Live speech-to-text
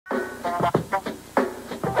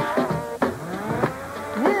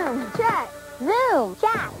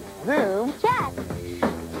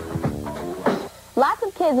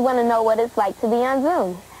kids want to know what it's like to be on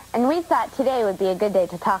Zoom. And we thought today would be a good day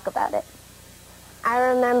to talk about it. I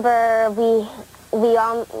remember we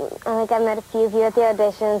all, like I met a few of you at the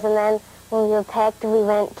auditions, and then when we were picked, we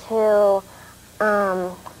went to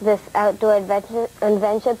this outdoor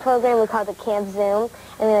adventure program we called the Camp Zoom,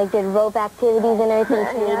 and we did rope activities and everything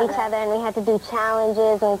to meet each other, and we had to do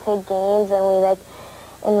challenges, and we played games, and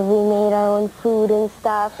we made our own food and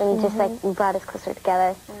stuff, and just brought us closer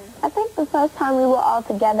together. I think the first time we were all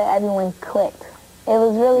together, everyone clicked. It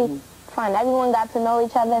was really fun. Everyone got to know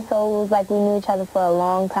each other, so it was like we knew each other for a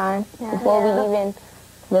long time before we even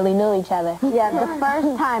really knew each other. Yeah, the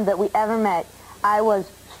first time that we ever met, I was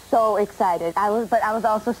so excited. But I was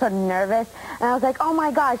also sort of nervous, and I was like, oh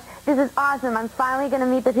my gosh, this is awesome. I'm finally going to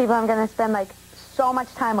meet the people I'm going to spend like so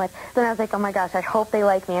much time with. Then I was like, oh my gosh, I hope they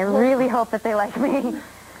like me. I really hope that they like me.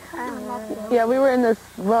 Yeah, we were in this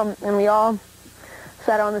room, and we all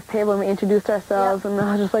sat on this table, and we introduced ourselves, and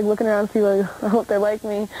I was just like looking around to see, like, I hope they like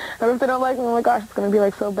me. Or if they don't like me, oh my gosh, it's going to be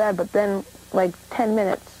like so bad. But then, like 10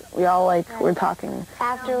 minutes, we all like were talking.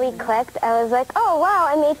 After we clicked, I was like, oh wow,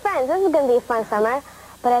 I made friends. This is going to be a fun summer.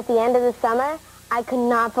 But at the end of the summer, I could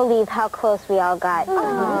not believe how close we all got.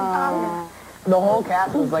 The whole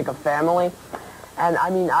cast was like a family. And I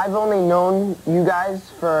mean, I've only known you guys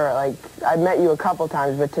for like, I've met you a couple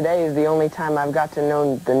times, but today is the only time I've got to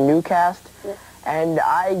know the new cast. And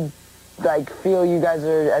I like feel you guys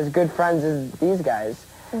are as good friends as these guys.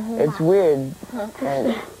 It's weird.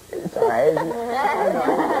 And it's alright.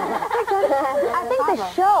 I think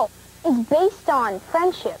the show is based on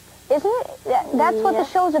friendship, isn't it? That's what the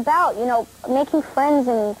show's about, you know, making friends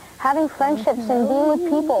and having friendships and being with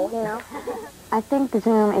people, you know. I think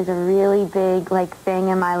Zoom is a really big like thing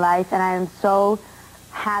in my life, and I am so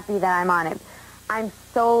happy that I'm on it. I'm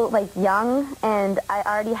so like young, and I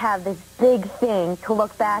already have this big thing to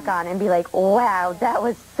look back on and be like, wow, that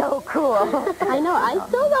was so cool. I know. I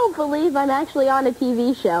still don't believe I'm actually on a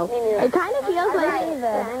TV show. It kind of feels like,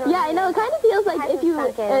 yeah, I know. It kind of feels like if you,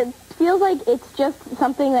 it feels like it's just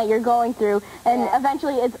something that you're going through, and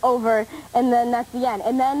eventually it's over, and then that's the end.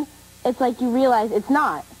 And then it's like you realize it's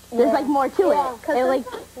not. There's like more to it. And like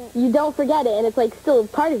you don't forget it, and it's like still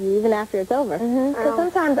part of you even after it's over. Because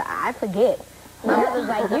sometimes I forget. My mother's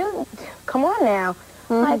like, you, come on now.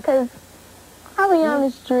 Like, because I'll be on the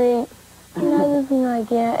street, you know, just be like,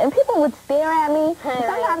 yeah. And people would stare at me.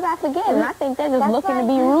 Sometimes I forget, and I think they're just looking to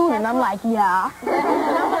be rude, and I'm like, yeah. And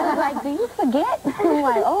I was like, do you forget? I'm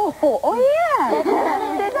like, oh yeah.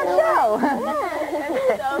 There's a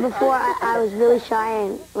show. Before, I was really shy,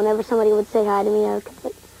 and whenever somebody would say hi to me, I would say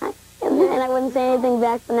hi. And I wouldn't say anything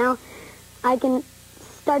back, but now I can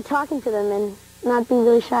start talking to them and not be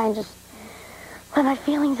really shy and just let my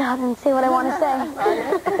feelings out and say what I want to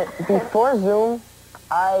say. Before Zoom,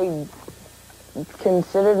 I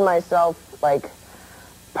considered myself like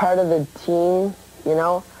part of the team, you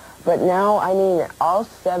know? But now, I mean, all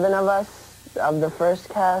 7 of us of the first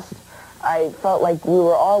cast, I felt like we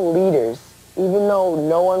were all leaders. Even though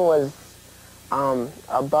no one was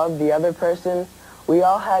above the other person, we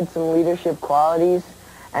all had some leadership qualities,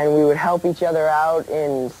 and we would help each other out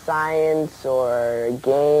in science or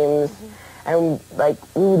games. And, like,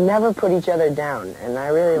 we would never put each other down, and I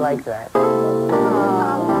really like that.